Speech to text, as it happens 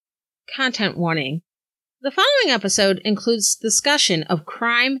Content warning. The following episode includes discussion of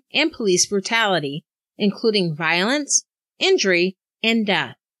crime and police brutality, including violence, injury, and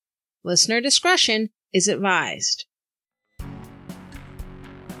death. Listener discretion is advised.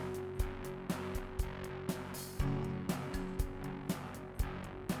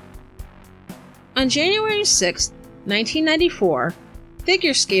 On January 6, 1994,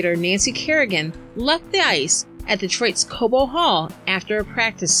 figure skater Nancy Kerrigan left the ice at Detroit's Cobo Hall after a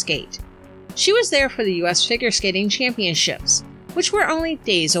practice skate. She was there for the U.S. Figure Skating Championships, which were only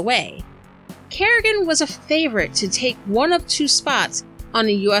days away. Kerrigan was a favorite to take one of two spots on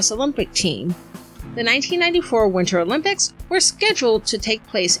the U.S. Olympic team. The 1994 Winter Olympics were scheduled to take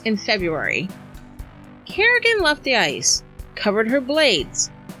place in February. Kerrigan left the ice, covered her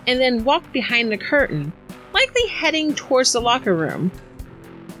blades, and then walked behind the curtain, likely heading towards the locker room.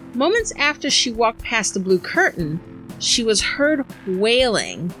 Moments after she walked past the blue curtain, she was heard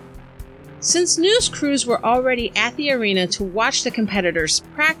wailing. Since news crews were already at the arena to watch the competitors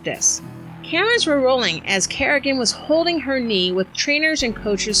practice, cameras were rolling as Kerrigan was holding her knee with trainers and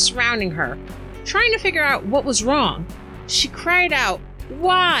coaches surrounding her, trying to figure out what was wrong. She cried out,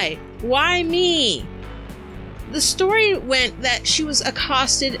 "Why? Why me?" The story went that she was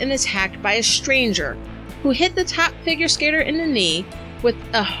accosted and attacked by a stranger who hit the top figure skater in the knee with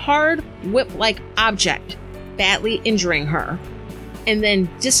a hard whip-like object, badly injuring her, and then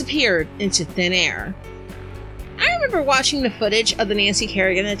disappeared into thin air. I remember watching the footage of the Nancy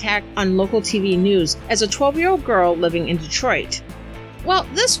Kerrigan attack on local TV news as a 12-year-old girl living in Detroit. Well,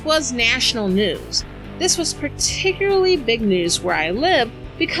 this was national news. This was particularly big news where I live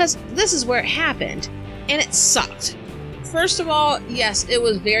because this is where it happened, and it sucked. First of all, yes, it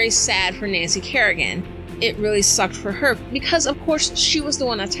was very sad for Nancy Kerrigan. It really sucked for her because, of course, she was the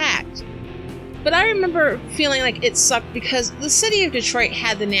one attacked. But I remember feeling like it sucked because the city of Detroit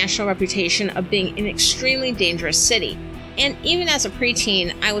had the national reputation of being an extremely dangerous city, and even as a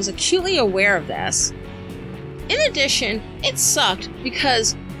preteen, I was acutely aware of this. In addition, it sucked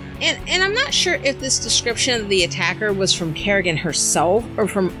because, and I'm not sure if this description of the attacker was from Kerrigan herself or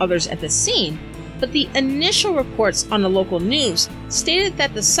from others at the scene, but the initial reports on the local news stated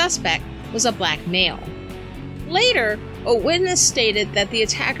that the suspect was a black male. Later, a witness stated that the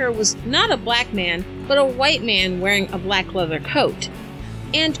attacker was not a black man, but a white man wearing a black leather coat.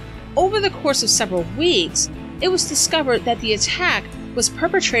 And over the course of several weeks, it was discovered that the attack was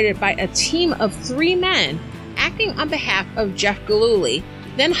perpetrated by a team of 3 men acting on behalf of Jeff Gillooly,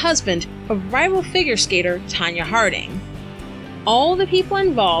 then husband of rival figure skater Tanya Harding. All the people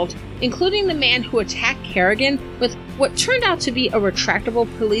involved, including the man who attacked Kerrigan with what turned out to be a retractable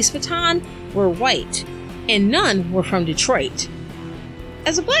police baton, were white, and none were from Detroit.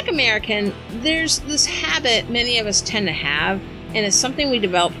 As a black American, there's this habit many of us tend to have, and it's something we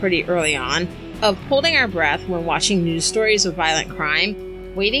developed pretty early on, of holding our breath when watching news stories of violent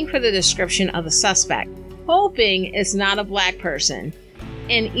crime, waiting for the description of the suspect, hoping it's not a black person,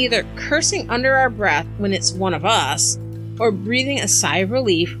 and either cursing under our breath when it's one of us, or breathing a sigh of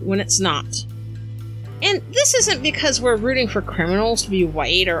relief when it's not. And this isn't because we're rooting for criminals to be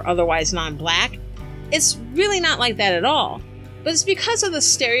white or otherwise non-black. It's really not like that at all, but it's because of the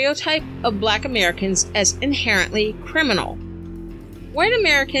stereotype of black Americans as inherently criminal. White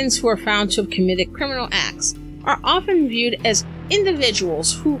Americans who are found to have committed criminal acts are often viewed as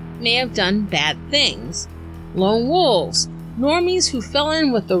individuals who may have done bad things, lone wolves, normies who fell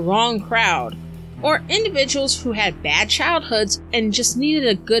in with the wrong crowd, or individuals who had bad childhoods and just needed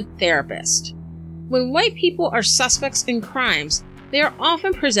a good therapist. When white people are suspects in crimes, they are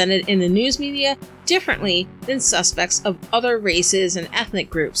often presented in the news media differently than suspects of other races and ethnic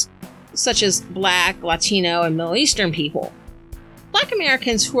groups, such as Black, Latino, and Middle Eastern people. Black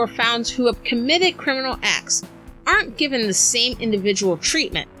Americans who are found to have committed criminal acts aren't given the same individual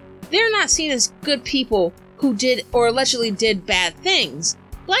treatment. They're not seen as good people who did or allegedly did bad things.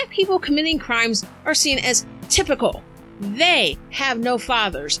 Black people committing crimes are seen as typical. They have no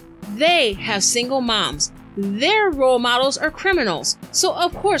fathers. They have single moms. Their role models are criminals, so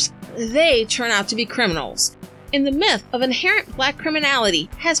of course they turn out to be criminals. And the myth of inherent black criminality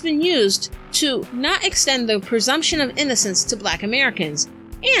has been used to not extend the presumption of innocence to black Americans,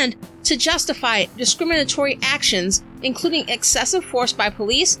 and to justify discriminatory actions, including excessive force by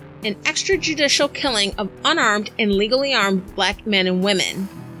police and extrajudicial killing of unarmed and legally armed black men and women.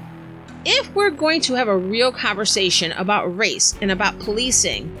 If we're going to have a real conversation about race and about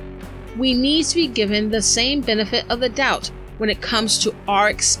policing, we need to be given the same benefit of the doubt when it comes to our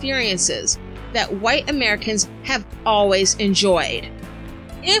experiences that white Americans have always enjoyed.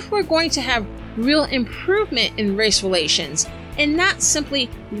 If we're going to have real improvement in race relations and not simply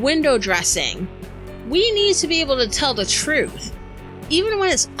window dressing. We need to be able to tell the truth, even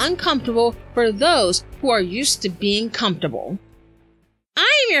when it's uncomfortable for those who are used to being comfortable. I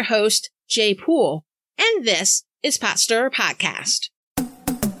am your host, Jay Poole, and this is Pot Stirrer Podcast.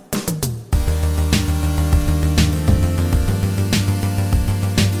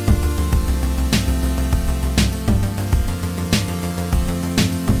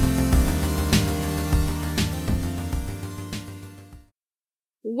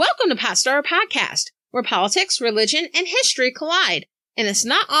 Welcome to Pot Stirrer Podcast, where politics, religion, and history collide, and it's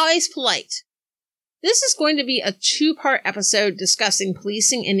not always polite. This is going to be a two-part episode discussing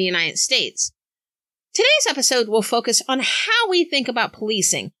policing in the United States. Today's episode will focus on how we think about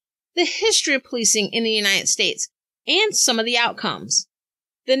policing, the history of policing in the United States, and some of the outcomes.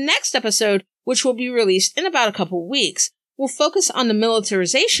 The next episode, which will be released in about a couple weeks, will focus on the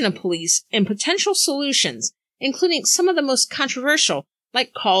militarization of police and potential solutions, including some of the most controversial,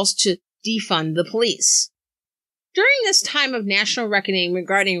 like calls to defund the police. During this time of national reckoning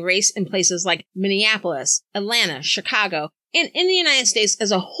regarding race in places like Minneapolis, Atlanta, Chicago, and in the United States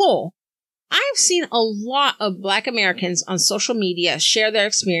as a whole, I have seen a lot of Black Americans on social media share their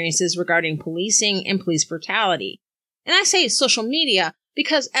experiences regarding policing and police brutality. And I say social media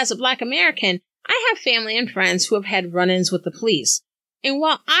because as a Black American, I have family and friends who have had run-ins with the police. And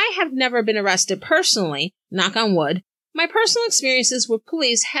while I have never been arrested personally, knock on wood, my personal experiences with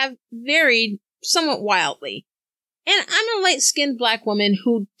police have varied somewhat wildly. And I'm a light-skinned Black woman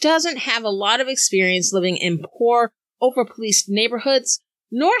who doesn't have a lot of experience living in poor, over-policed neighborhoods,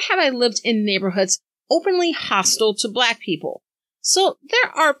 nor have I lived in neighborhoods openly hostile to Black people. So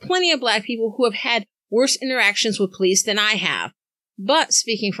there are plenty of Black people who have had worse interactions with police than I have. But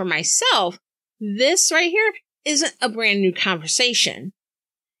speaking for myself, this right here isn't a brand new conversation.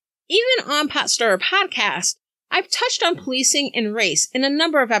 Even on Pot Stirrer Podcast, I've touched on policing and race in a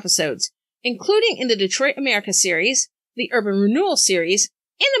number of episodes, including in the Detroit America series, the Urban Renewal series,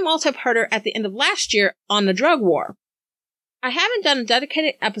 and a multi-parter at the end of last year on the drug war. I haven't done a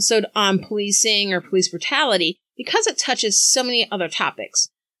dedicated episode on policing or police brutality because it touches so many other topics.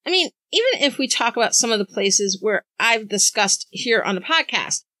 I mean, even if we talk about some of the places where I've discussed here on the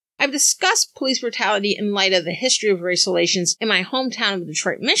podcast, I've discussed police brutality in light of the history of race relations in my hometown of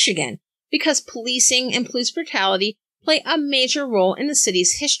Detroit, Michigan, because policing and police brutality play a major role in the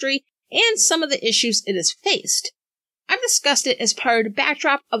city's history and some of the issues it has faced. I've discussed it as part of the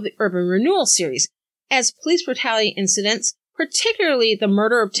backdrop of the Urban Renewal series, as police brutality incidents, particularly the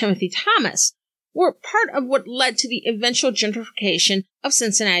murder of Timothy Thomas, were part of what led to the eventual gentrification of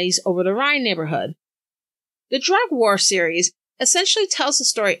Cincinnati's over-the-Rhine neighborhood. The Drug War series essentially tells the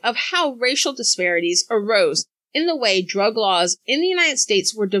story of how racial disparities arose in the way drug laws in the United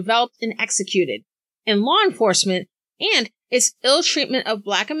States were developed and executed, and law enforcement and its ill treatment of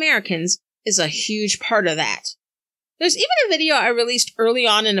Black Americans is a huge part of that. There's even a video I released early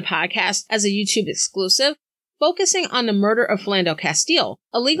on in the podcast as a YouTube exclusive, focusing on the murder of Philando Castile,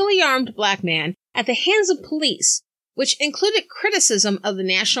 a legally armed Black man, at the hands of police, which included criticism of the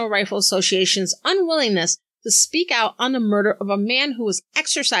National Rifle Association's unwillingness to speak out on the murder of a man who was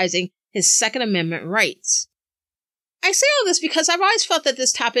exercising his Second Amendment rights. I say all this because I've always felt that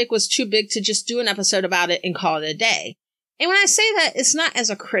this topic was too big to just do an episode about it and call it a day. And when I say that, it's not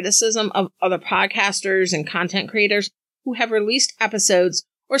as a criticism of other podcasters and content creators who have released episodes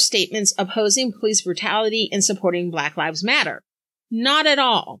or statements opposing police brutality and supporting Black Lives Matter. Not at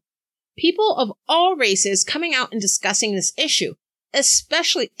all. People of all races coming out and discussing this issue,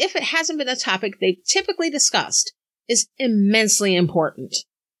 especially if it hasn't been a topic they've typically discussed, is immensely important.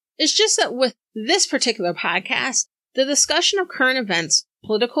 It's just that with this particular podcast, the discussion of current events,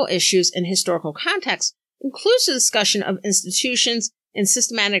 political issues, and historical context includes the discussion of institutions and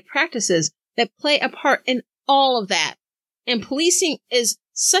systematic practices that play a part in all of that. And policing is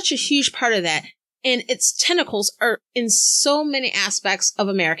such a huge part of that, and its tentacles are in so many aspects of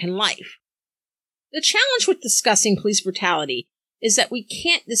American life. The challenge with discussing police brutality is that we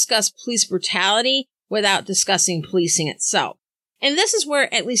can't discuss police brutality without discussing policing itself. And this is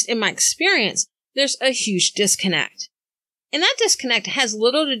where, at least in my experience, there's a huge disconnect. And that disconnect has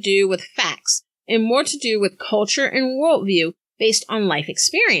little to do with facts and more to do with culture and worldview based on life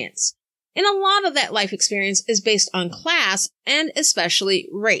experience. And a lot of that life experience is based on class and especially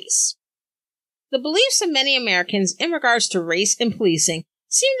race. The beliefs of many Americans in regards to race and policing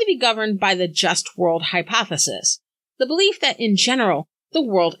seem to be governed by the just world hypothesis, the belief that in general, the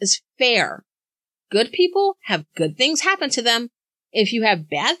world is fair. Good people have good things happen to them. If you have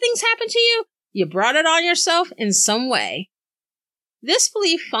bad things happen to you, you brought it on yourself in some way. This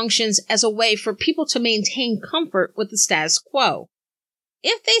belief functions as a way for people to maintain comfort with the status quo.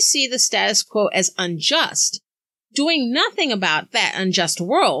 If they see the status quo as unjust, doing nothing about that unjust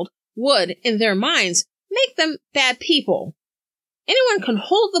world would, in their minds, make them bad people. Anyone can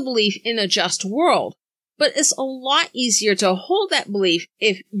hold the belief in a just world, but it's a lot easier to hold that belief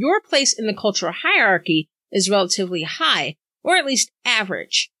if your place in the cultural hierarchy is relatively high, or at least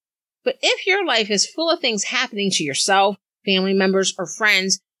average. But if your life is full of things happening to yourself, family members, or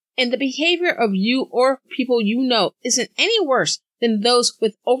friends, and the behavior of you or people you know isn't any worse than those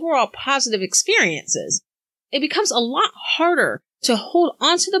with overall positive experiences, it becomes a lot harder to hold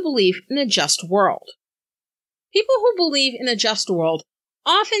onto the belief in a just world. People who believe in a just world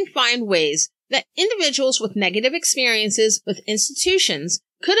often find ways that individuals with negative experiences with institutions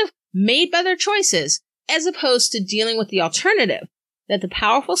could have made better choices, as opposed to dealing with the alternative, that the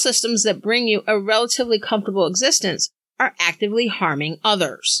powerful systems that bring you a relatively comfortable existence are actively harming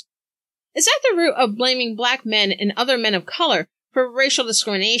others. It's at the root of blaming black men and other men of color for racial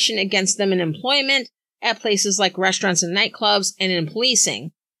discrimination against them in employment, at places like restaurants and nightclubs, and in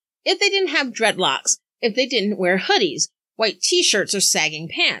policing. If they didn't have dreadlocks, if they didn't wear hoodies, white t-shirts, or sagging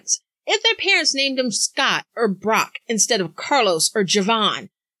pants, if their parents named them Scott or Brock instead of Carlos or Javon,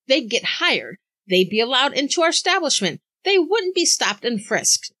 they'd get hired, they'd be allowed into our establishment, they wouldn't be stopped and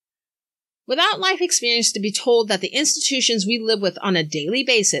frisked. Without life experience to be told that the institutions we live with on a daily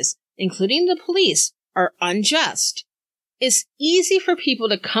basis, including the police, are unjust, it's easy for people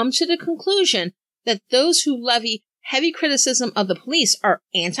to come to the conclusion that those who levy heavy criticism of the police are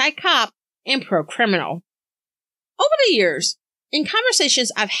anti-cop and pro-criminal. Over the years, in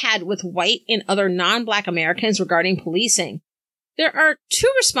conversations I've had with white and other non-black Americans regarding policing, there are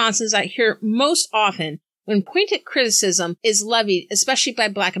two responses I hear most often when pointed criticism is levied, especially by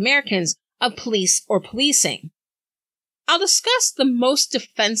black Americans, of police or policing. I'll discuss the most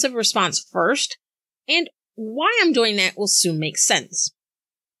defensive response first, and why I'm doing that will soon make sense.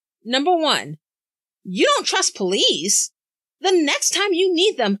 Number one, you don't trust police? The next time you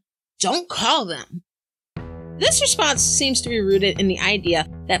need them, don't call them. This response seems to be rooted in the idea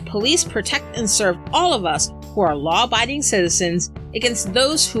that police protect and serve all of us who are law-abiding citizens against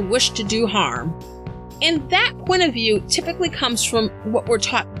those who wish to do harm. And that point of view typically comes from what we're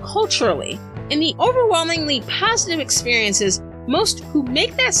taught culturally and the overwhelmingly positive experiences most who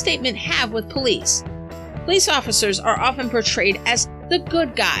make that statement have with police. Police officers are often portrayed as the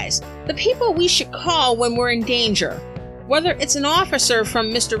good guys, the people we should call when we're in danger. Whether it's an officer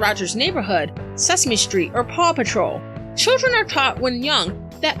from Mr. Rogers' Neighborhood, Sesame Street, or Paw Patrol, children are taught when young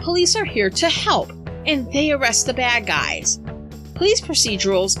that police are here to help, and they arrest the bad guys. Police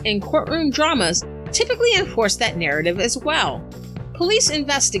procedurals and courtroom dramas typically enforce that narrative as well. Police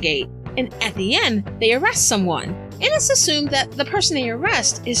investigate, and at the end, they arrest someone. And it's assumed that the person they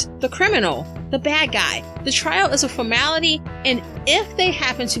arrest is the criminal, the bad guy. The trial is a formality, and if they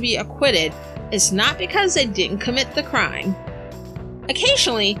happen to be acquitted, it's not because they didn't commit the crime.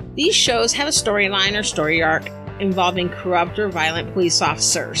 Occasionally, these shows have a storyline or story arc involving corrupt or violent police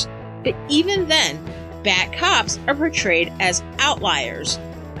officers. But even then, bad cops are portrayed as outliers.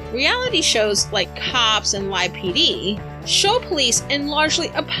 Reality shows like Cops and Live PD show police in largely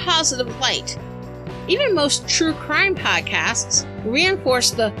a positive light. Even most true crime podcasts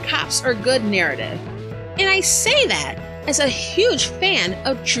reinforce the cops are good narrative. And I say that as a huge fan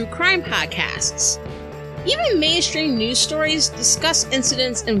of true crime podcasts. Even mainstream news stories discuss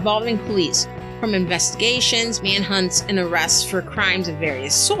incidents involving police, from investigations, manhunts, and arrests for crimes of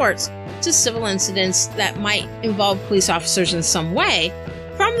various sorts, to civil incidents that might involve police officers in some way,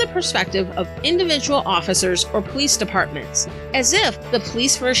 from the perspective of individual officers or police departments, as if the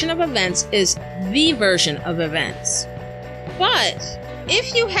police version of events is the version of events. But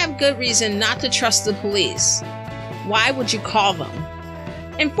if you have good reason not to trust the police, why would you call them?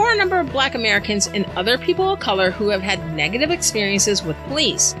 And for a number of Black Americans and other people of color who have had negative experiences with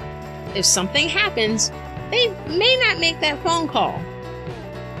police, if something happens, they may not make that phone call.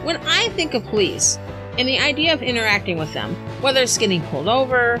 When I think of police and the idea of interacting with them, whether it's getting pulled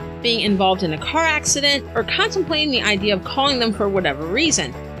over, being involved in a car accident, or contemplating the idea of calling them for whatever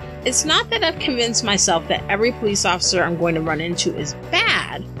reason, it's not that I've convinced myself that every police officer I'm going to run into is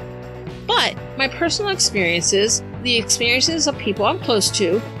bad, but my personal experiences, the experiences of people I'm close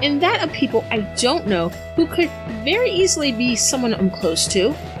to, and that of people I don't know who could very easily be someone I'm close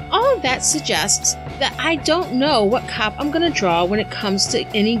to, all of that suggests that I don't know what cop I'm going to draw when it comes to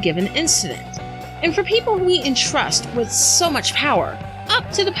any given incident. And for people we entrust with so much power, up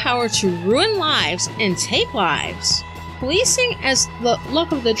to the power to ruin lives and take lives, policing as the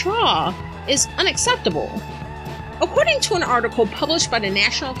luck of the draw is unacceptable. According to an article published by the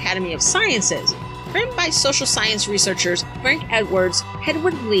National Academy of Sciences, written by social science researchers Frank Edwards,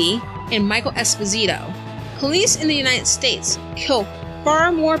 Hedwig Lee, and Michael Esposito, police in the United States kill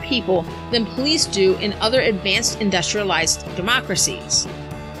far more people than police do in other advanced industrialized democracies.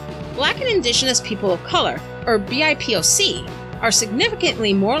 Black and Indigenous people of color, or BIPOC, are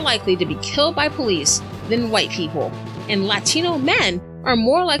significantly more likely to be killed by police than white people, and Latino men are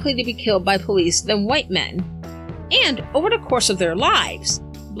more likely to be killed by police than white men. And over the course of their lives,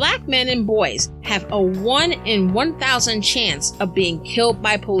 Black men and boys have a 1 in 1,000 chance of being killed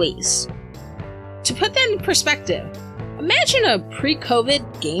by police. To put that in perspective, imagine a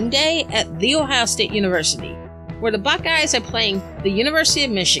pre-COVID game day at The Ohio State University, where the Buckeyes are playing the University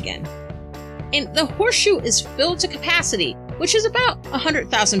of Michigan. And the horseshoe is filled to capacity, which is about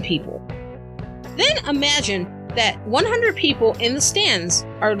 100,000 people. Then imagine that 100 people in the stands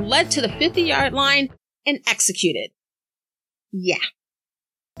are led to the 50-yard line and executed. Yeah.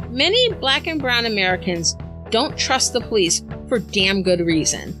 Many Black and brown Americans don't trust the police for damn good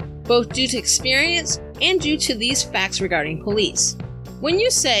reason, both due to experience and due to these facts regarding police. When you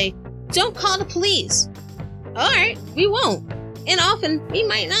say, "Don't call the police," alright, we won't, and often we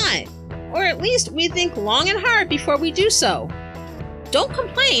might not, or at least we think long and hard before we do so. Don't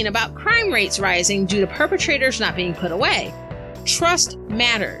complain about crime rates rising due to perpetrators not being put away. Trust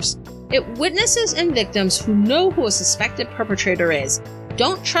matters. If witnesses and victims who know who a suspected perpetrator is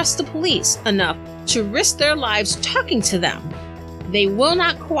don't trust the police enough to risk their lives talking to them, they will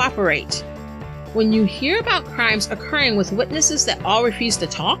not cooperate. When you hear about crimes occurring with witnesses that all refuse to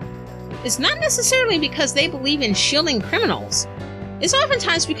talk, it's not necessarily because they believe in shielding criminals. It's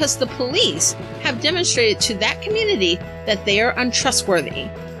oftentimes because the police have demonstrated to that community that they are untrustworthy.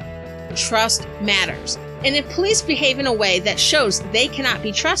 Trust matters. And if police behave in a way that shows they cannot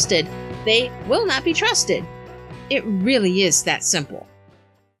be trusted, they will not be trusted. It really is that simple.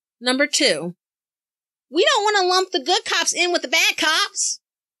 Number 2. We don't want to lump the good cops in with the bad cops.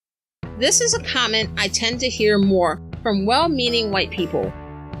 This is a comment I tend to hear more from well-meaning white people.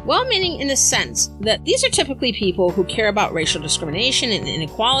 Well-meaning in the sense that these are typically people who care about racial discrimination and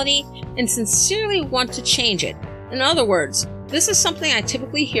inequality and sincerely want to change it. In other words, this is something I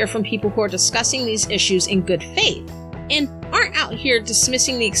typically hear from people who are discussing these issues in good faith and aren't out here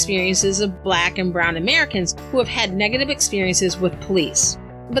dismissing the experiences of Black and brown Americans who have had negative experiences with police.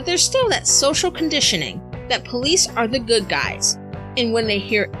 But there's still that social conditioning that police are the good guys. And when they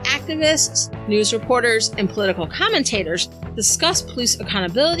hear activists, news reporters, and political commentators discuss police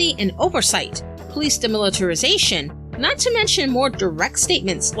accountability and oversight, police demilitarization, not to mention more direct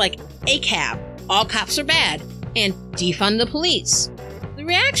statements like ACAB, all cops are bad, and defund the police, the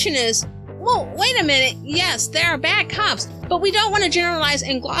reaction is, well, wait a minute, yes, there are bad cops, but we don't want to generalize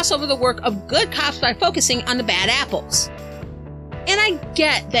and gloss over the work of good cops by focusing on the bad apples. And I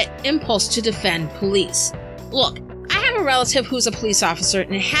get that impulse to defend police. Look, I have a relative who's a police officer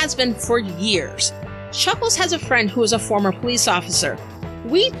and has been for years. Chuckles has a friend who is a former police officer.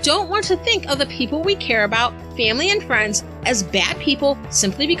 We don't want to think of the people we care about, family and friends, as bad people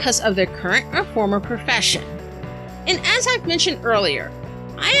simply because of their current or former profession. And as I've mentioned earlier,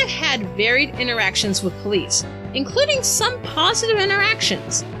 I have had varied interactions with police, including some positive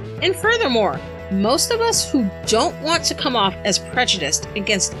interactions. And furthermore, most of us who don't want to come off as prejudiced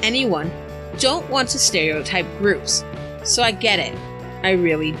against anyone don't want to stereotype groups. So I get it. I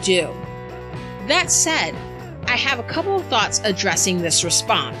really do. That said, I have a couple of thoughts addressing this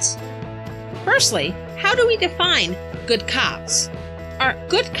response. Firstly, how do we define good cops? Are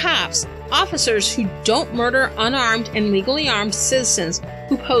good cops officers who don't murder unarmed and legally armed citizens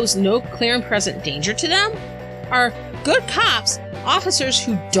who pose no clear and present danger to them? Are good cops officers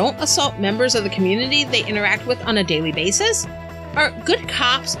who don't assault members of the community they interact with on a daily basis? Are good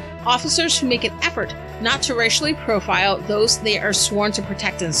cops officers who make an effort not to racially profile those they are sworn to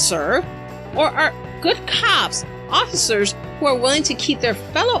protect and serve? Or are good cops officers who are willing to keep their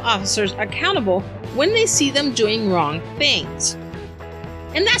fellow officers accountable when they see them doing wrong things?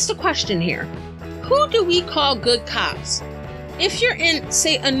 And that's the question here. Who do we call good cops? If you're in,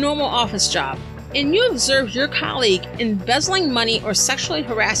 say, a normal office job, and you observe your colleague embezzling money or sexually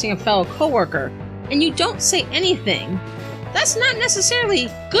harassing a fellow coworker, and you don't say anything, that's not necessarily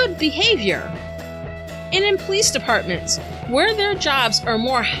good behavior. And in police departments, where their jobs are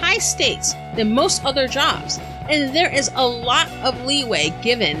more high stakes than most other jobs, and there is a lot of leeway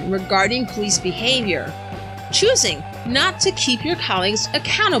given regarding police behavior, choosing not to keep your colleagues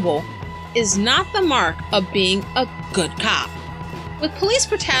accountable is not the mark of being a good cop. With police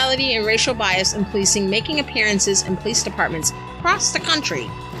brutality and racial bias in policing making appearances in police departments across the country,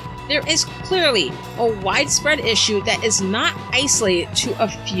 there is clearly a widespread issue that is not isolated to a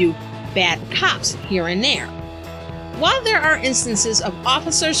few bad cops here and there. While there are instances of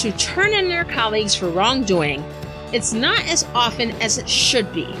officers who turn in their colleagues for wrongdoing, it's not as often as it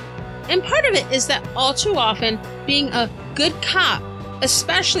should be. And part of it is that all too often, being a good cop,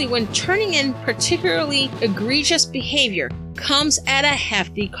 especially when turning in particularly egregious behavior, comes at a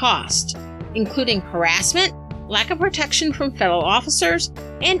hefty cost, including harassment, lack of protection from fellow officers,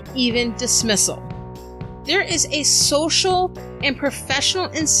 and even dismissal. There is a social and professional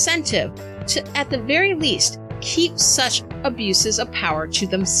incentive to, at the very least, keep such abuses of power to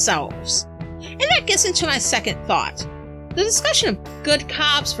themselves. And that gets into my second thought. The discussion of good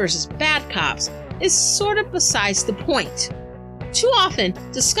cops versus bad cops is sort of besides the point. Too often,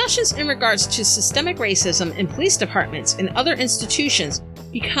 discussions in regards to systemic racism in police departments and other institutions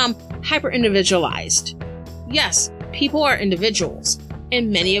become hyper-individualized. Yes, people are individuals,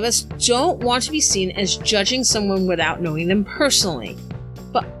 and many of us don't want to be seen as judging someone without knowing them personally.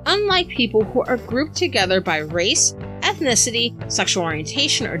 But unlike people who are grouped together by race, ethnicity, sexual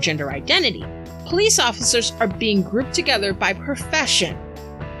orientation, or gender identity, police officers are being grouped together by profession.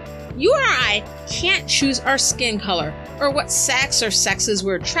 You or I can't choose our skin color, or what sex or sexes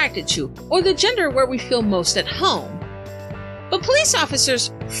we're attracted to, or the gender where we feel most at home. But police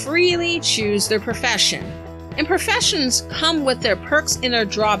officers freely choose their profession, and professions come with their perks and their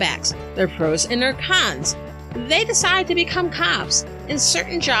drawbacks, their pros and their cons. They decide to become cops, and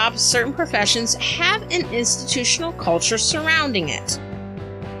certain jobs, certain professions have an institutional culture surrounding it.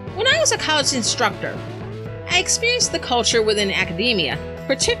 When I was a college instructor, I experienced the culture within academia,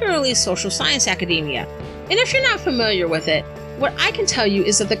 particularly social science academia. And if you're not familiar with it, what I can tell you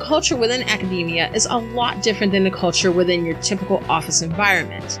is that the culture within academia is a lot different than the culture within your typical office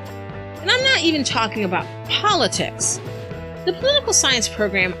environment. And I'm not even talking about politics. The political science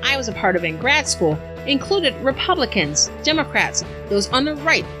program I was a part of in grad school included Republicans, Democrats, those on the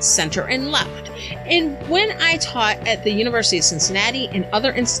right, center, and left. And when I taught at the University of Cincinnati and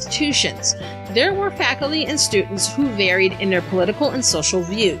other institutions, there were faculty and students who varied in their political and social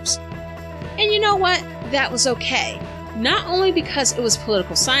views. And you know what? That was okay. Not only because it was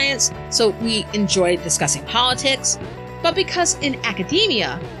political science, so we enjoyed discussing politics, but because in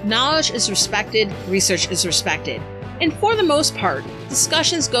academia, knowledge is respected, research is respected. And for the most part,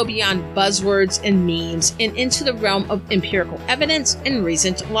 discussions go beyond buzzwords and memes and into the realm of empirical evidence and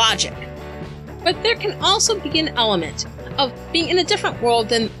reasoned logic. But there can also be an element of being in a different world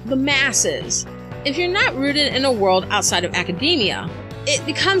than the masses. If you're not rooted in a world outside of academia, it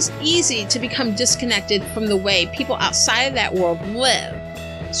becomes easy to become disconnected from the way people outside of that world live.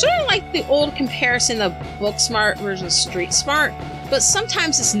 Sort of like the old comparison of book smart versus street smart, but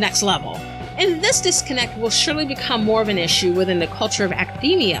sometimes it's next level. And this disconnect will surely become more of an issue within the culture of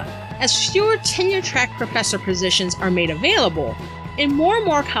academia as fewer tenure-track professor positions are made available, and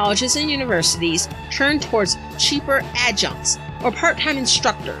more colleges and universities turn towards cheaper adjuncts or part-time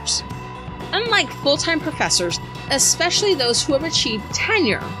instructors. Unlike full-time professors, especially those who have achieved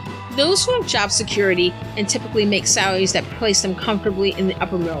tenure, those who have job security and typically make salaries that place them comfortably in the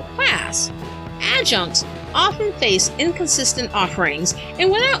upper middle class, adjuncts often face inconsistent offerings and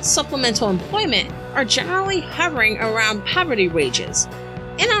without supplemental employment are generally hovering around poverty wages.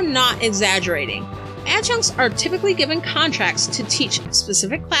 And I'm not exaggerating. Adjuncts are typically given contracts to teach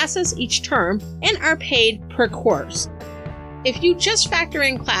specific classes each term and are paid per course. If you just factor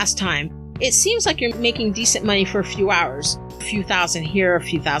in class time, it seems like you're making decent money for a few hours, a few thousand here, a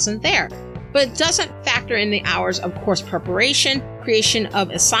few thousand there. But it doesn't factor in the hours of course preparation, creation of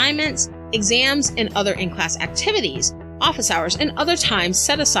assignments, exams, and other in-class activities, office hours, and other times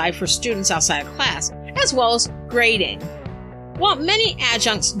set aside for students outside of class, as well as grading. While many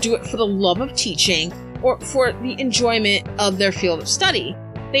adjuncts do it for the love of teaching or for the enjoyment of their field of study,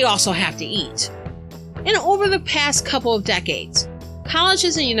 they also have to eat. And over the past couple of decades,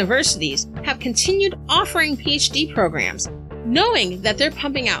 colleges and universities have continued offering PhD programs, knowing that they're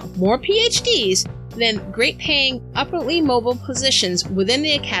pumping out more PhDs than great-paying, upwardly mobile positions within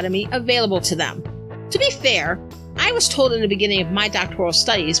the academy available to them. To be fair, I was told in the beginning of my doctoral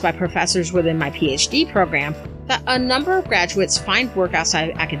studies by professors within my PhD program that a number of graduates find work outside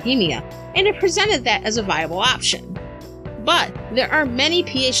of academia, and it presented that as a viable option. But there are many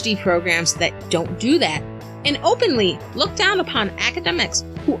PhD programs that don't do that, and openly look down upon academics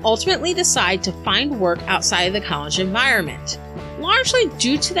who ultimately decide to find work outside of the college environment, largely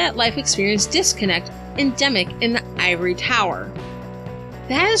due to that life experience disconnect endemic in the ivory tower.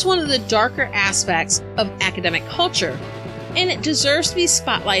 That is one of the darker aspects of academic culture, and it deserves to be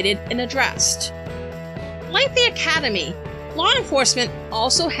spotlighted and addressed. Like the academy, Law enforcement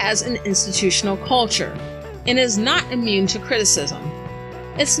also has an institutional culture and is not immune to criticism.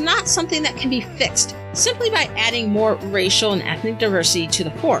 It's not something that can be fixed simply by adding more racial and ethnic diversity to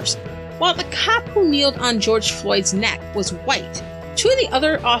the force. While the cop who kneeled on George Floyd's neck was white, two of the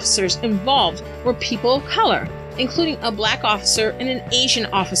other officers involved were people of color, including a black officer and an Asian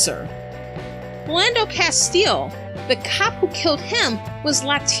officer. Philando Castile, the cop who killed him, was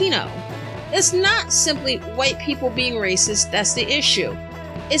Latino. It's not simply white people being racist that's the issue.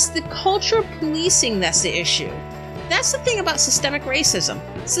 It's the culture of policing that's the issue. That's the thing about systemic racism.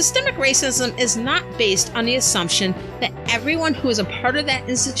 Systemic racism is not based on the assumption that everyone who is a part of that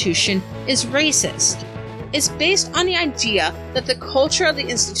institution is racist. It's based on the idea that the culture of the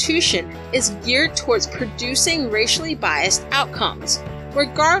institution is geared towards producing racially biased outcomes,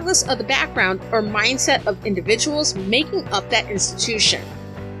 regardless of the background or mindset of individuals making up that institution.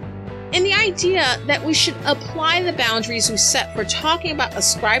 And the idea that we should apply the boundaries we set for talking about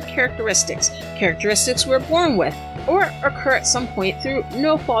ascribed characteristics we're born with, or occur at some point through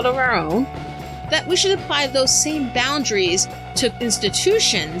no fault of our own, that we should apply those same boundaries to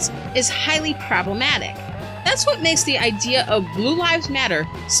institutions is highly problematic. That's what makes the idea of Blue Lives Matter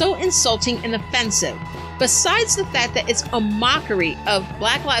so insulting and offensive. Besides the fact that it's a mockery of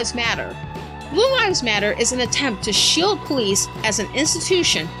Black Lives Matter, Blue Lives Matter is an attempt to shield police as an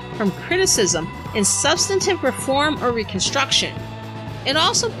institution from criticism and substantive reform or reconstruction. It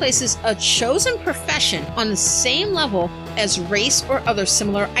also places a chosen profession on the same level as race or other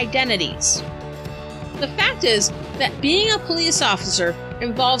similar identities. The fact is that being a police officer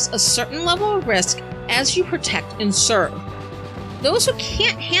involves a certain level of risk as you protect and serve. Those who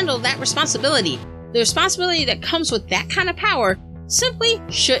can't handle that responsibility, the responsibility that comes with that kind of power, simply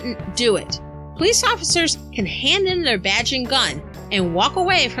shouldn't do it. Police officers can hand in their badge and gun and walk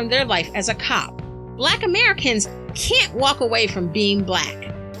away from their life as a cop. Black Americans can't walk away from being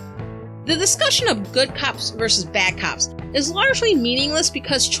black. The discussion of good cops versus bad cops is largely meaningless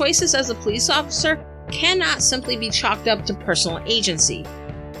because choices as a police officer cannot simply be chalked up to personal agency.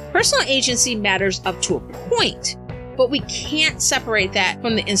 Personal agency matters up to a point, but we can't separate that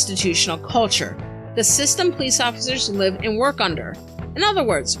from the institutional culture, the system police officers live and work under. In other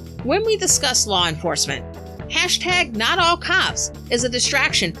words, when we discuss law enforcement, #NotAllCops is a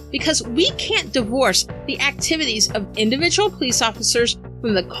distraction because we can't divorce the activities of individual police officers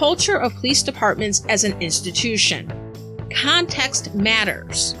from the culture of police departments as an institution. Context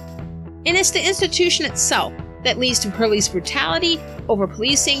matters. And it's the institution itself that leads to police brutality,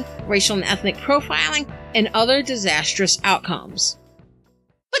 over-policing, racial and ethnic profiling, and other disastrous outcomes.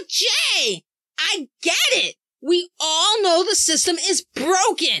 But Jay, I get it! We all know the system is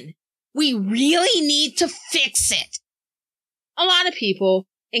broken! We really need to fix it. A lot of people,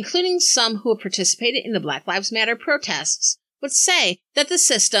 including some who have participated in the Black Lives Matter protests, would say that the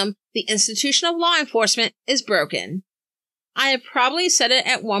system, the institution of law enforcement, is broken. I have probably said it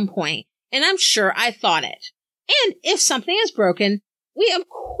at one point, and I'm sure I thought it. And if something is broken, we of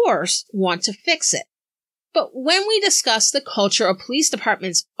course want to fix it. But when we discuss the culture of police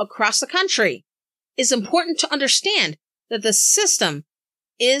departments across the country, it's important to understand that the system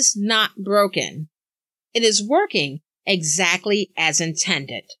is not broken. It is working exactly as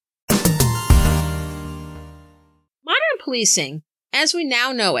intended. Modern policing, as we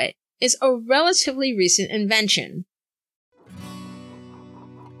now know it, is a relatively recent invention.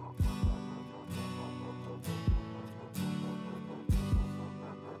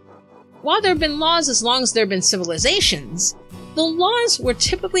 While there have been laws as long as there have been civilizations, the laws were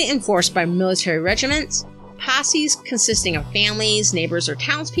typically enforced by military regiments, posses consisting of families, neighbors, or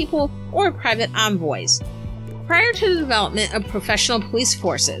townspeople, or private envoys. Prior to the development of professional police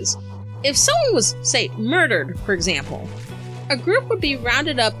forces, if someone was, say, murdered, for example, a group would be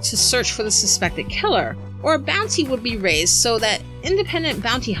rounded up to search for the suspected killer, or a bounty would be raised so that independent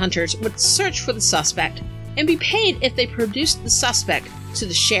bounty hunters would search for the suspect and be paid if they produced the suspect to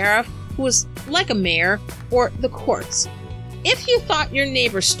the sheriff, who was like a mayor, or the courts. If you thought your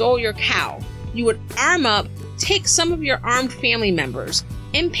neighbor stole your cow, you would arm up, take some of your armed family members,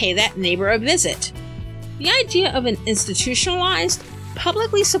 and pay that neighbor a visit. The idea of an institutionalized,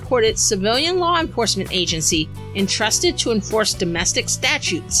 publicly supported civilian law enforcement agency entrusted to enforce domestic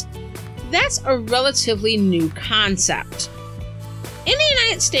statutes, that's a relatively new concept. In the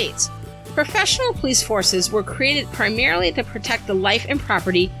United States, professional police forces were created primarily to protect the life and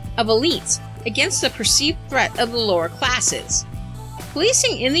property of elites against the perceived threat of the lower classes.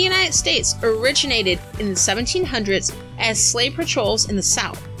 Policing in the United States originated in the 1700s as slave patrols in the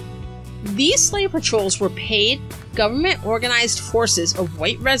South. These slave patrols were paid, government-organized forces of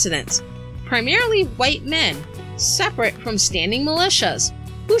white residents, primarily white men, separate from standing militias,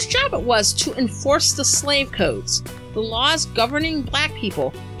 whose job it was to enforce the slave codes, the laws governing black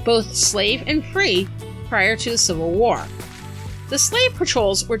people, both slave and free, prior to the Civil War. The slave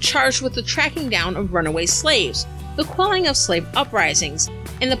patrols were charged with the tracking down of runaway slaves, the quelling of slave uprisings,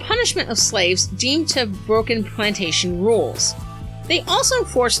 and the punishment of slaves deemed to have broken plantation rules. They also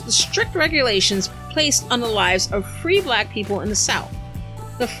enforced the strict regulations placed on the lives of free black people in the South.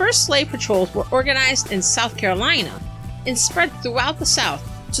 The first slave patrols were organized in South Carolina and spread throughout the South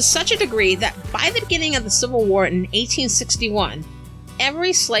to such a degree that by the beginning of the Civil War in 1861,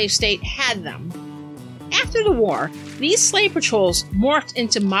 every slave state had them. After the war, these slave patrols morphed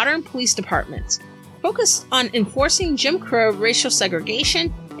into modern police departments, focused on enforcing Jim Crow racial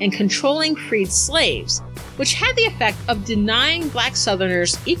segregation and controlling freed slaves, which had the effect of denying black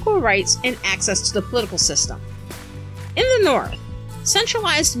Southerners equal rights and access to the political system. In the North,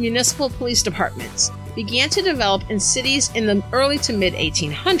 centralized municipal police departments began to develop in cities in the early to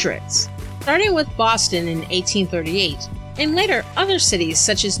mid-1800s, starting with Boston in 1838, and later other cities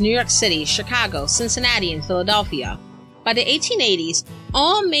such as New York City, Chicago, Cincinnati, and Philadelphia. By the 1880s,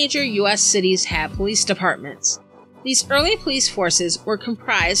 all major U.S. cities had police departments. These early police forces were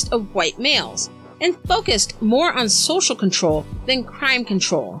comprised of white males and focused more on social control than crime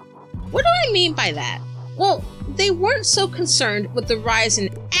control. What do I mean by that? Well, they weren't so concerned with the rise in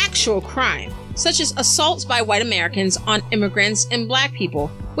actual crime, such as assaults by white Americans on immigrants and black people,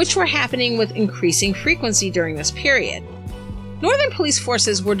 which were happening with increasing frequency during this period. Northern police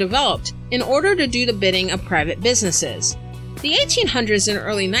forces were developed in order to do the bidding of private businesses. The 1800s and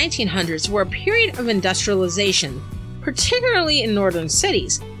early 1900s were a period of industrialization, particularly in northern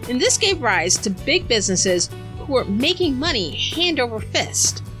cities, and this gave rise to big businesses who were making money hand over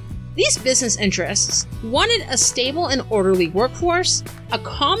fist. These business interests wanted a stable and orderly workforce, a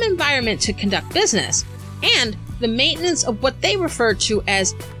calm environment to conduct business, and the maintenance of what they referred to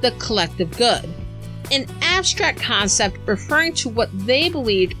as the collective good, an abstract concept referring to what they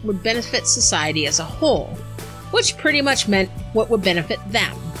believed would benefit society as a whole, which pretty much meant what would benefit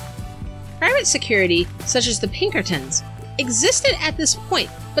them. Private security, such as the Pinkertons, existed at this point,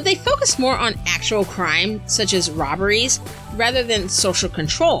 but they focused more on actual crime, such as robberies, rather than social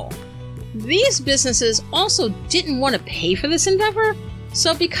control. These businesses also didn't want to pay for this endeavor,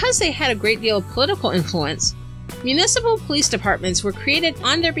 so because they had a great deal of political influence, municipal police departments were created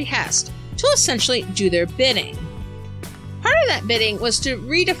on their behest to essentially do their bidding. Part of that bidding was to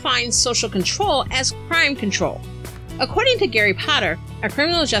redefine social control as crime control. According to Gary Potter, a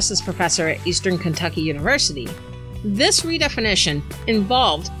criminal justice professor at Eastern Kentucky University, this redefinition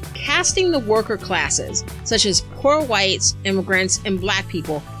involved casting the worker classes, such as poor whites, immigrants, and black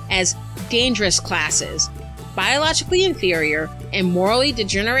people, as dangerous classes, biologically inferior, and morally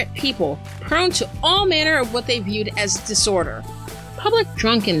degenerate people prone to all manner of what they viewed as disorder, public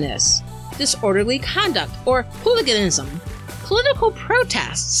drunkenness, disorderly conduct or hooliganism, political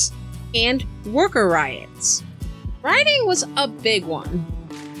protests, and worker riots. Rioting was a big one.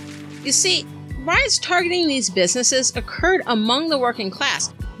 You see, riots targeting these businesses occurred among the working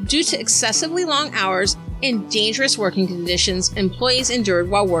class due to excessively long hours and dangerous working conditions employees endured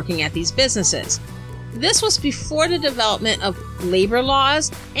while working at these businesses. This was before the development of labor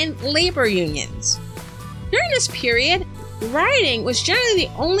laws and labor unions. During this period, rioting was generally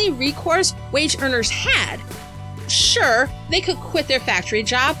the only recourse wage earners had. Sure, they could quit their factory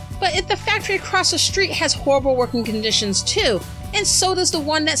job, but if the factory across the street has horrible working conditions too, and so does the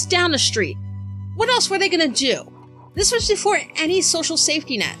one that's down the street, what else were they going to do? This was before any social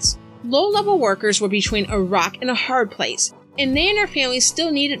safety nets. Low-level workers were between a rock and a hard place, and they and their families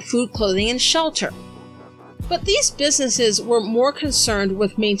still needed food, clothing, and shelter. But these businesses were more concerned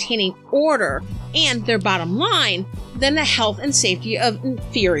with maintaining order and their bottom line than the health and safety of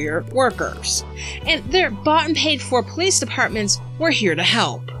inferior workers. And their bought and paid for police departments were here to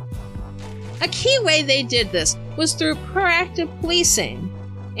help. A key way they did this was through proactive policing.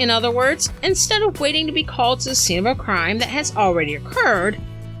 In other words, instead of waiting to be called to the scene of a crime that has already occurred,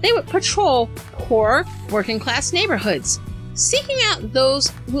 they would patrol poor, working-class neighborhoods, seeking out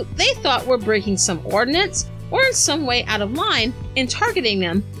those who they thought were breaking some ordinance or in some way out of line and targeting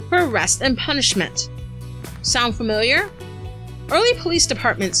them for arrest and punishment. Sound familiar? Early police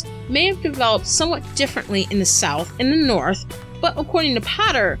departments may have developed somewhat differently in the South and the North, but according to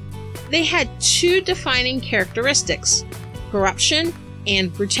Potter, they had two defining characteristics: corruption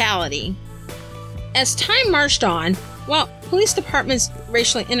and brutality. As time marched on, while police departments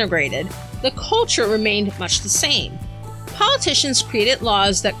racially integrated, the culture remained much the same. Politicians created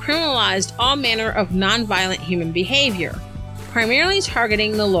laws that criminalized all manner of nonviolent human behavior, primarily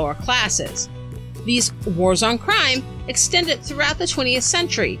targeting the lower classes. These wars on crime extended throughout the 20th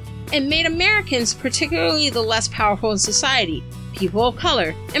century and made Americans, particularly the less powerful in society, people of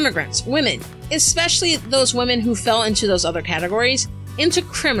color, immigrants, women, especially those women who fell into those other categories, into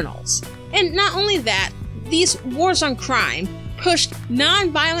criminals. And not only that, these wars on crime pushed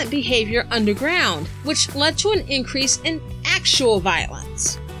non-violent behavior underground, which led to an increase in actual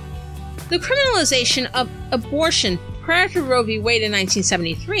violence. The criminalization of abortion prior to Roe v. Wade in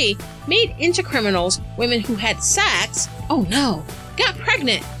 1973 made into criminals women who had sex, got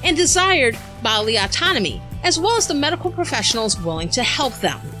pregnant, and desired bodily autonomy, as well as the medical professionals willing to help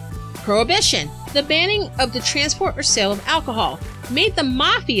them. Prohibition, the banning of the transport or sale of alcohol, made the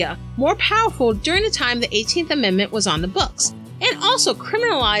mafia more powerful during the time the 18th Amendment was on the books, and also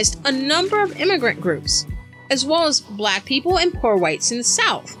criminalized a number of immigrant groups, as well as black people and poor whites in the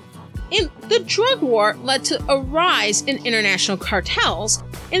South. And the drug war led to a rise in international cartels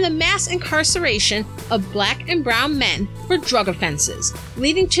and the mass incarceration of black and brown men for drug offenses,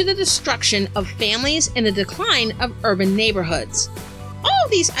 leading to the destruction of families and the decline of urban neighborhoods. All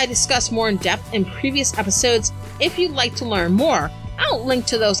of these I discussed more in depth in previous episodes. If you'd like to learn more, I'll link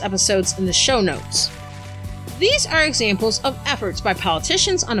to those episodes in the show notes. These are examples of efforts by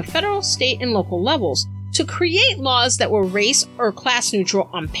politicians on a federal, state, and local levels to create laws that were race or class neutral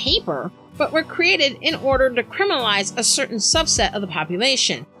on paper, but were created in order to criminalize a certain subset of the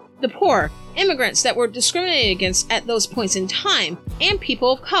population, the poor, immigrants that were discriminated against at those points in time, and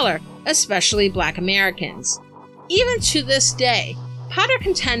people of color, especially Black Americans. Even to this day, Potter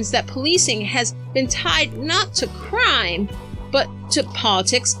contends that policing has been tied not to crime, but to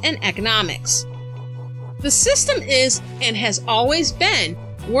politics and economics. The system is, and has always been,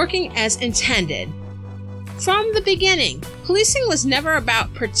 working as intended. From the beginning, policing was never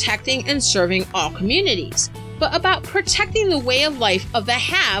about protecting and serving all communities, but about protecting the way of life of the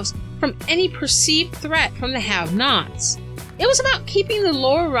haves from any perceived threat from the have-nots. It was about keeping the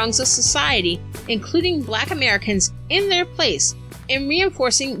lower rungs of society, including Black Americans, in their place and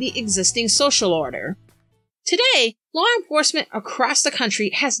reinforcing the existing social order. Today, law enforcement across the country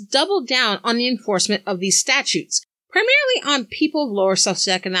has doubled down on the enforcement of these statutes, primarily on people of lower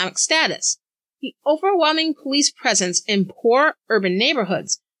socioeconomic status. The overwhelming police presence in poor urban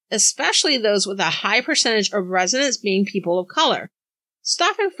neighborhoods, especially those with a high percentage of residents being people of color.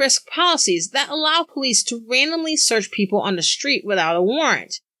 Stop and frisk policies that allow police to randomly search people on the street without a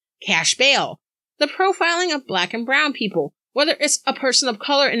warrant. Cash bail. The profiling of Black and brown people, whether it's a person of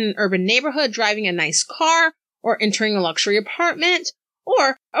color in an urban neighborhood driving a nice car or entering a luxury apartment,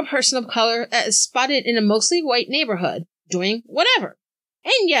 or a person of color that is spotted in a mostly white neighborhood doing whatever.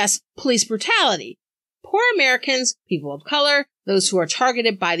 And yes, police brutality. Poor Americans, people of color, those who are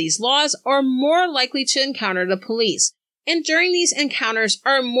targeted by these laws are more likely to encounter the police, and during these encounters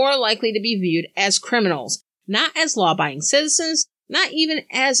are more likely to be viewed as criminals, not as law-abiding citizens, not even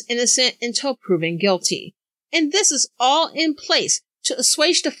as innocent until proven guilty. And this is all in place to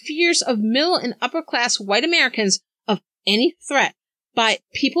assuage the fears of middle and upper-class white Americans of any threat by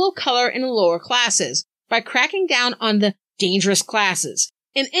people of color in the lower classes, by cracking down on the dangerous classes.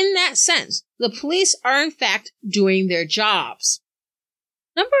 And in that sense, the police are in fact doing their jobs.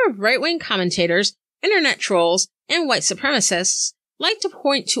 A number of right-wing commentators, internet trolls, and white supremacists like to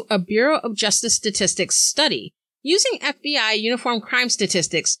point to a Bureau of Justice Statistics study using FBI uniform crime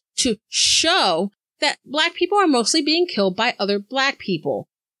statistics to show that Black people are mostly being killed by other Black people.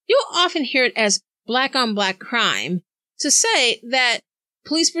 You'll often hear it as Black on Black crime to say that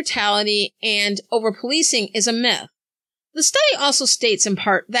police brutality and over-policing is a myth. The study also states in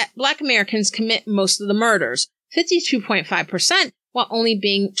part that Black Americans commit most of the murders, 52.5%, while only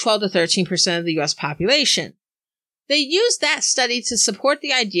being 12 to 13% of the U.S. population. They use that study to support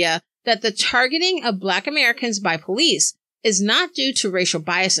the idea that the targeting of Black Americans by police is not due to racial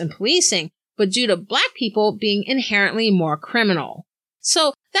bias in policing, but due to Black people being inherently more criminal.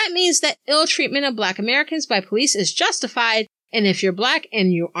 So that means that ill treatment of Black Americans by police is justified, and if you're Black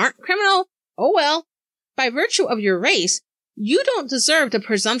and you aren't criminal, oh well. By virtue of your race, you don't deserve the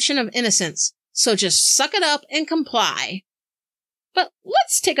presumption of innocence, so just suck it up and comply. But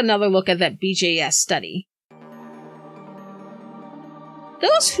let's take another look at that BJS study.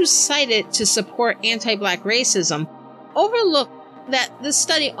 Those who cite it to support anti-Black racism overlook that the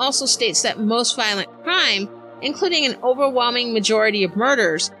study also states that most violent crime, including an overwhelming majority of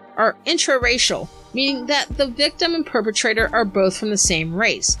murders, are intraracial, meaning that the victim and perpetrator are both from the same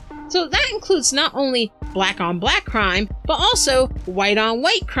race. So that includes not only Black on Black crime, but also white on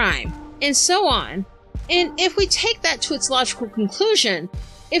white crime, and so on. And if we take that to its logical conclusion,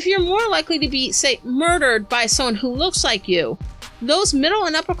 if you're more likely to be, say, murdered by someone who looks like you, those middle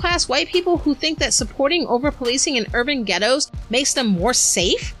and upper class white people who think that supporting over-policing in urban ghettos makes them more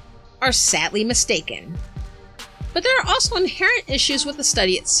safe are sadly mistaken. But there are also inherent issues with the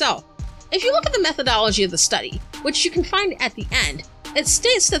study itself. If you look at the methodology of the study, which you can find at the end, it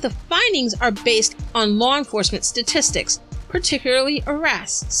states that the findings are based on law enforcement statistics, particularly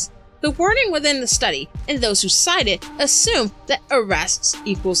arrests. The wording within the study and those who cite it assume that arrests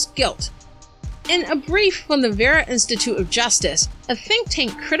equals guilt. In a brief from the Vera Institute of Justice, a think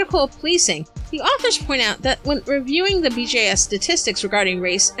tank critical of policing, the authors point out that when reviewing the BJS statistics regarding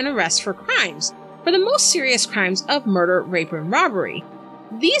race and arrests for crimes, for the most serious crimes of murder, rape, and robbery,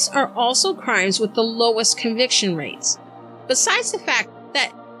 these are also crimes with the lowest conviction rates. Besides the fact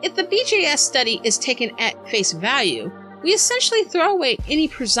that if the BJS study is taken at face value, we essentially throw away any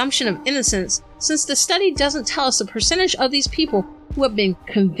presumption of innocence since the study doesn't tell us the percentage of these people who have been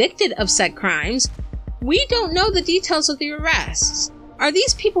convicted of said crimes. We don't know the details of the arrests. Are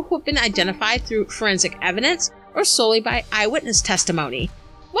these people who have been identified through forensic evidence or solely by eyewitness testimony?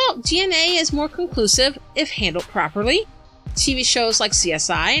 Well, DNA is more conclusive if handled properly. TV shows like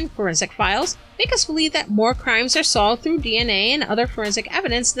CSI and Forensic Files make us believe that more crimes are solved through DNA and other forensic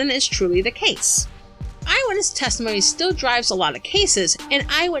evidence than is truly the case. Eyewitness testimony still drives a lot of cases, and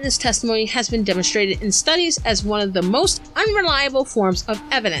eyewitness testimony has been demonstrated in studies as one of the most unreliable forms of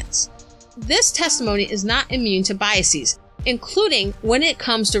evidence. This testimony is not immune to biases, including when it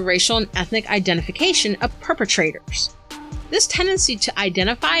comes to racial and ethnic identification of perpetrators. This tendency to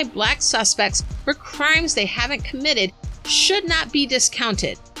identify black suspects for crimes they haven't committed should not be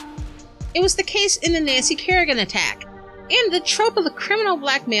discounted. It was the case in the Nancy Kerrigan attack, and the trope of the criminal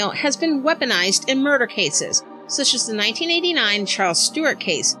black male has been weaponized in murder cases, such as the 1989 Charles Stewart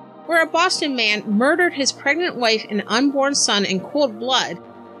case, where a Boston man murdered his pregnant wife and unborn son in cold blood,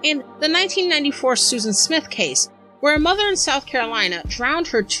 and the 1994 Susan Smith case, where a mother in South Carolina drowned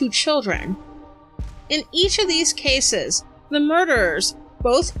her 2 children. In each of these cases, the murderers,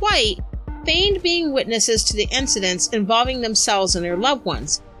 both white, feigned being witnesses to the incidents involving themselves and their loved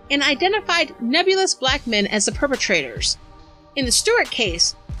ones, and identified nebulous black men as the perpetrators. In the Stewart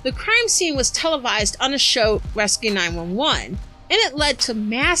case, the crime scene was televised on the show Rescue 911, and it led to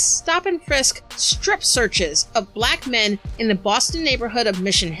mass stop-and-frisk strip searches of black men in the Boston neighborhood of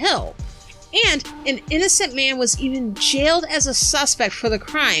Mission Hill. And an innocent man was even jailed as a suspect for the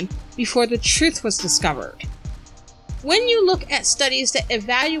crime before the truth was discovered. When you look at studies that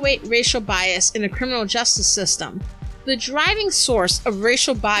evaluate racial bias in the criminal justice system, the driving source of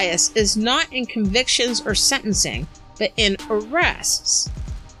racial bias is not in convictions or sentencing, but in arrests.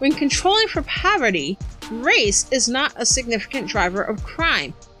 When controlling for poverty, race is not a significant driver of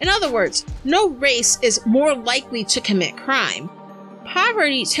crime. In other words, no race is more likely to commit crime.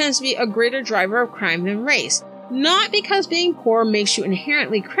 Poverty tends to be a greater driver of crime than race, not because being poor makes you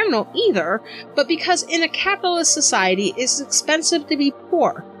inherently criminal either, but because in a capitalist society it's expensive to be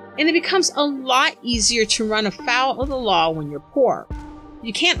poor, and it becomes a lot easier to run afoul of the law when you're poor.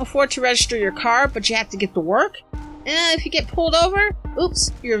 You can't afford to register your car, but you have to get to work? If you get pulled over,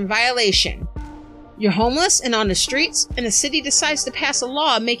 oops, you're in violation. You're homeless and on the streets, and the city decides to pass a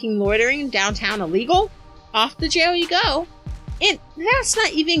law making loitering downtown illegal? Off to jail you go. And that's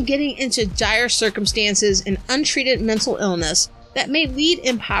not even getting into dire circumstances and untreated mental illness that may lead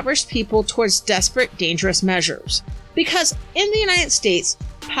impoverished people towards desperate, dangerous measures. Because in the United States,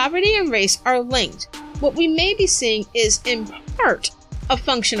 poverty and race are linked. What we may be seeing is, in part, a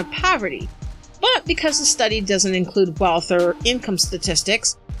function of poverty. But because the study doesn't include wealth or income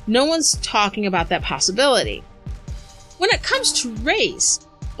statistics, no one's talking about that possibility. When it comes to race,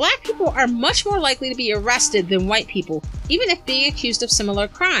 black people are much more likely to be arrested than white people, even if being accused of similar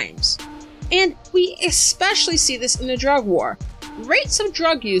crimes. And we especially see this in the drug war. Rates of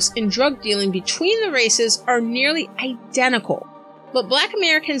drug use and drug dealing between the races are nearly identical, but black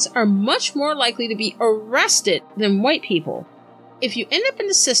Americans are much more likely to be arrested than white people. If you end up in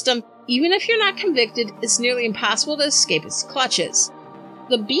the system, even if you're not convicted, it's nearly impossible to escape its clutches.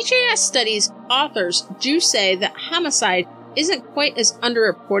 The BJS study's authors do say that homicide isn't quite as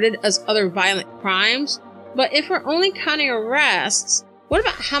underreported as other violent crimes, but if we're only counting arrests, what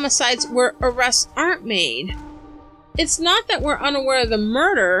about homicides where arrests aren't made? It's not that we're unaware of the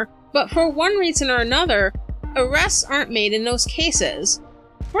murder, but for one reason or another, arrests aren't made in those cases.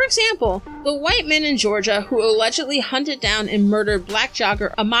 For example, the white men in Georgia who allegedly hunted down and murdered black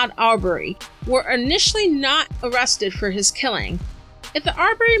jogger Ahmaud Arbery were initially not arrested for his killing. If the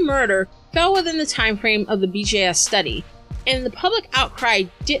Arbery murder fell within the time frame of the BJS study, and the public outcry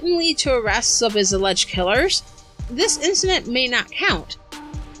didn't lead to arrests of his alleged killers, this incident may not count.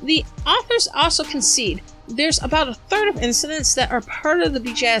 The authors also concede there's about a third of incidents that are part of the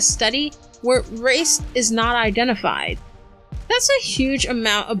BJS study where race is not identified. That's a huge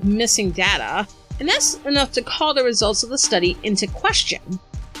amount of missing data, and that's enough to call the results of the study into question.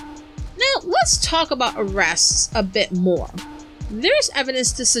 Now, let's talk about arrests a bit more. There's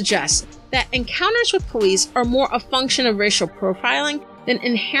evidence to suggest that encounters with police are more a function of racial profiling than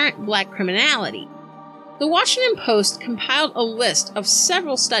inherent black criminality. The Washington Post compiled a list of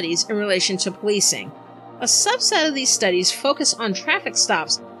several studies in relation to policing. A subset of these studies focus on traffic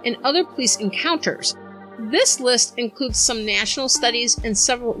stops and other police encounters. This list includes some national studies and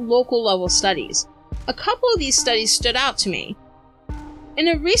several local-level studies. A couple of these studies stood out to me. In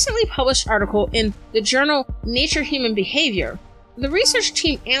a recently published article in the journal Nature Human Behavior, the research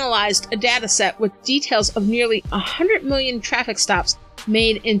team analyzed a dataset with details of nearly 100 million traffic stops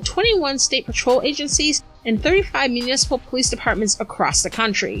made in 21 state patrol agencies and 35 municipal police departments across the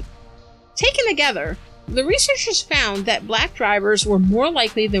country. Taken together, the researchers found that black drivers were more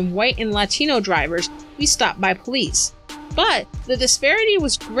likely than white and Latino drivers to be stopped by police. But the disparity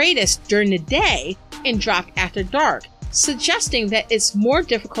was greatest during the day and dropped after dark, suggesting that it's more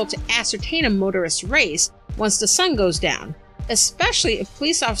difficult to ascertain a motorist's race once the sun goes down, especially if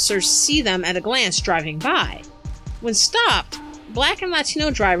police officers see them at a glance driving by. When stopped, black and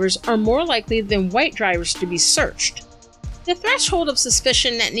Latino drivers are more likely than white drivers to be searched. The threshold of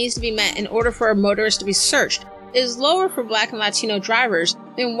suspicion that needs to be met in order for a motorist to be searched is lower for black and Latino drivers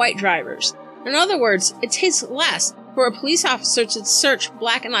than white drivers. In other words, it takes less for a police officer to search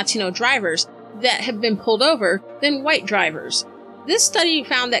black and Latino drivers that have been pulled over than white drivers. This study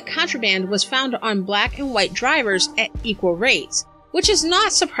found that contraband was found on black and white drivers at equal rates, which is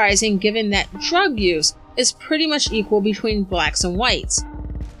not surprising given that drug use is pretty much equal between blacks and whites.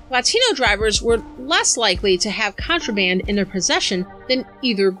 Latino drivers were less likely to have contraband in their possession than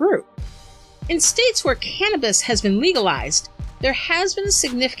either group. In states where cannabis has been legalized, there has been a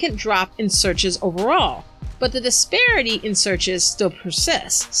significant drop in searches overall, but the disparity in searches still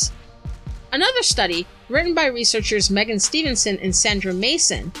persists. Another study, written by researchers Megan Stevenson and Sandra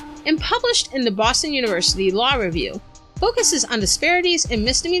Mason, and published in the Boston University Law Review, focuses on disparities in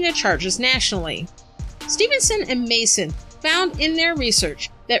misdemeanor charges nationally. Stevenson and Mason found in their research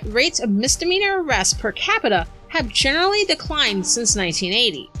that rates of misdemeanor arrests per capita have generally declined since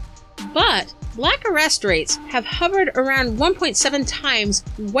 1980. But black arrest rates have hovered around 1.7 times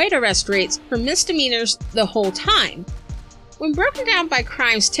white arrest rates for misdemeanors the whole time. When broken down by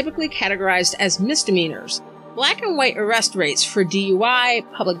crimes typically categorized as misdemeanors, black and white arrest rates for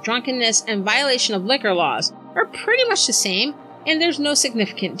DUI, public drunkenness, and violation of liquor laws are pretty much the same, and there's no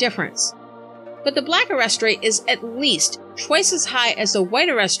significant difference. But the black arrest rate is at least twice as high as the white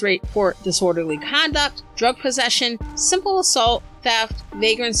arrest rate for disorderly conduct, drug possession, simple assault, theft,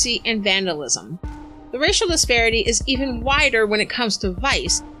 vagrancy, and vandalism. The racial disparity is even wider when it comes to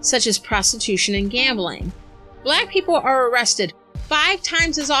vice, such as prostitution and gambling. Black people are arrested 5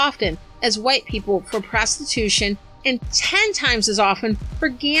 times as often as white people for prostitution and 10 times as often for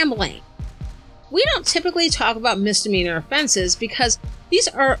gambling. We don't typically talk about misdemeanor offenses because these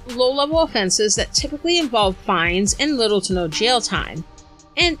are low-level offenses that typically involve fines and little to no jail time.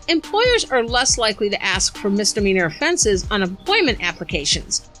 And employers are less likely to ask for misdemeanor offenses on employment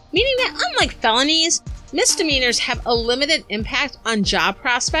applications, meaning that unlike felonies, misdemeanors have a limited impact on job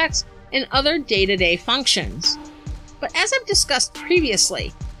prospects and other day-to-day functions. But as I've discussed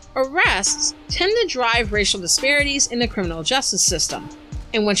previously, arrests tend to drive racial disparities in the criminal justice system.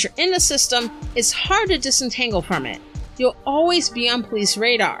 And once you're in the system, it's hard to disentangle from it. You'll always be on police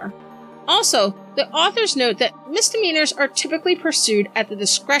radar. Also, the authors note that misdemeanors are typically pursued at the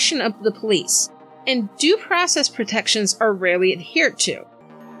discretion of the police, and due process protections are rarely adhered to.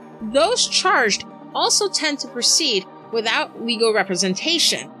 Those charged also tend to proceed without legal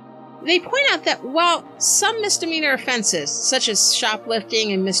representation. They point out that while some misdemeanor offenses, such as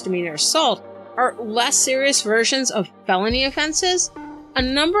shoplifting and misdemeanor assault, are less serious versions of felony offenses, a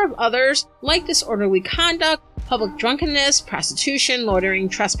number of others, like disorderly conduct, public drunkenness, prostitution, loitering,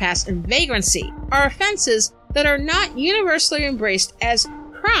 trespass, and vagrancy, are offenses that are not universally embraced as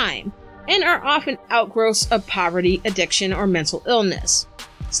crime and are often outgrowths of poverty, addiction, or mental illness.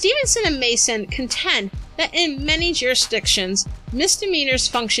 Stevenson and Mason contend that in many jurisdictions, misdemeanors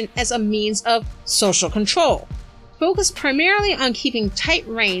function as a means of social control, focused primarily on keeping tight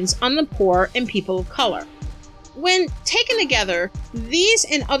reins on the poor and people of color. When taken together, these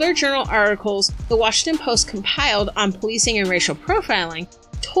and other journal articles the Washington Post compiled on policing and racial profiling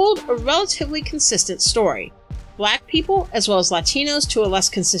told a relatively consistent story. Black people, as well as Latinos to a less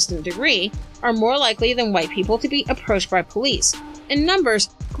consistent degree, are more likely than white people to be approached by police, in numbers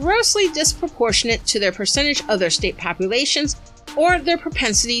grossly disproportionate to their percentage of their state populations or their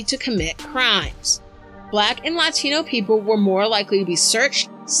propensity to commit crimes. Black and Latino people were more likely to be searched,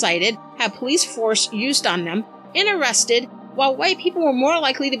 cited, have police force used on them, and arrested, while white people were more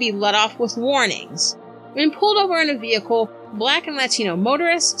likely to be let off with warnings. When pulled over in a vehicle, Black and Latino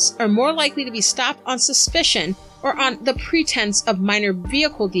motorists are more likely to be stopped on suspicion or on the pretense of minor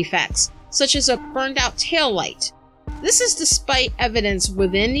vehicle defects, such as a burned-out taillight. This is despite evidence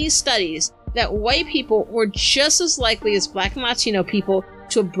within these studies that white people were just as likely as Black and Latino people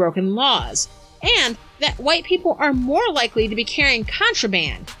to have broken laws, and that white people are more likely to be carrying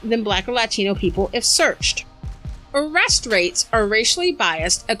contraband than Black or Latino people if searched. Arrest rates are racially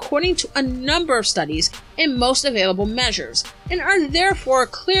biased according to a number of studies and most available measures, and are therefore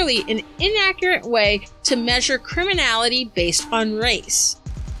clearly an inaccurate way to measure criminality based on race.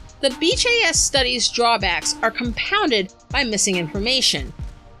 The BJS study's drawbacks are compounded by missing information.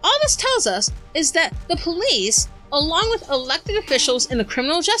 All this tells us is that the police, along with elected officials in the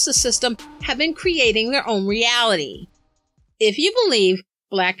criminal justice system, have been creating their own reality. If you believe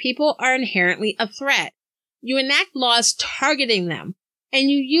Black people are inherently a threat, you enact laws targeting them, and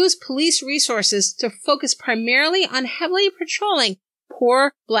you use police resources to focus primarily on heavily patrolling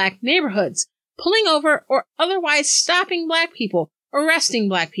poor Black neighborhoods, pulling over or otherwise stopping Black people, arresting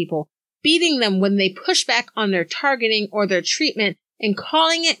Black people, beating them when they push back on their targeting or their treatment and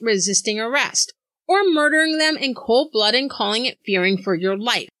calling it resisting arrest, or murdering them in cold blood and calling it fearing for your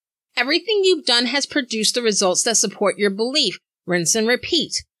life. Everything you've done has produced the results that support your belief. Rinse and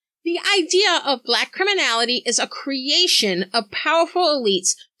repeat. The idea of Black criminality is a creation of powerful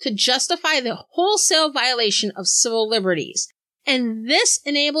elites to justify the wholesale violation of civil liberties, and this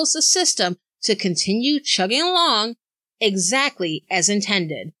enables the system to continue chugging along exactly as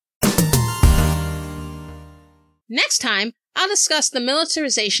intended. Next time, I'll discuss the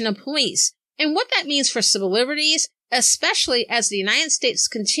militarization of police and what that means for civil liberties, especially as the United States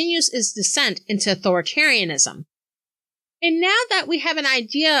continues its descent into authoritarianism. And now that we have an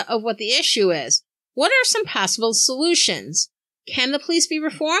idea of what the issue is, what are some possible solutions? Can the police be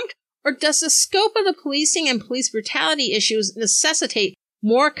reformed, or does the scope of the policing and police brutality issues necessitate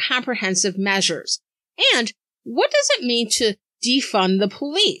more comprehensive measures? And what does it mean to defund the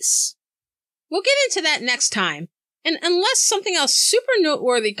police? We'll get into that next time, and unless something else super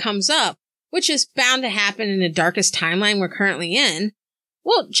noteworthy comes up, which is bound to happen in the darkest timeline we're currently in,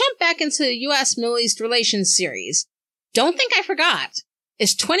 we'll jump back into the U.S.-Middle East Relations series. Don't think I forgot.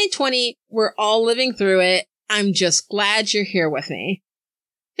 It's 2020. We're all living through it. I'm just glad you're here with me.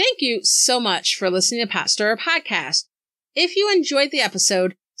 Thank you so much for listening to Potsdamer Podcast. If you enjoyed the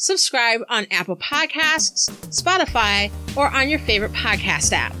episode, subscribe on Apple Podcasts, Spotify, or on your favorite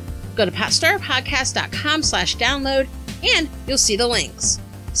podcast app. Go to potsdamerpodcast.com/download and you'll see the links.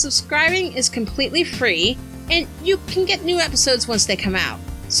 Subscribing is completely free and you can get new episodes once they come out,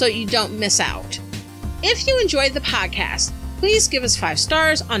 so you don't miss out. If you enjoyed the podcast, please give us 5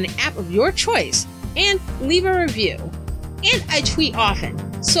 stars on the app of your choice and leave a review. And I tweet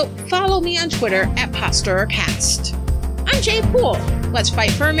often, so follow me on Twitter at PotsdamerCast. I'm Jay Poole. Let's fight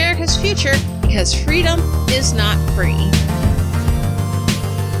for America's future because freedom is not free.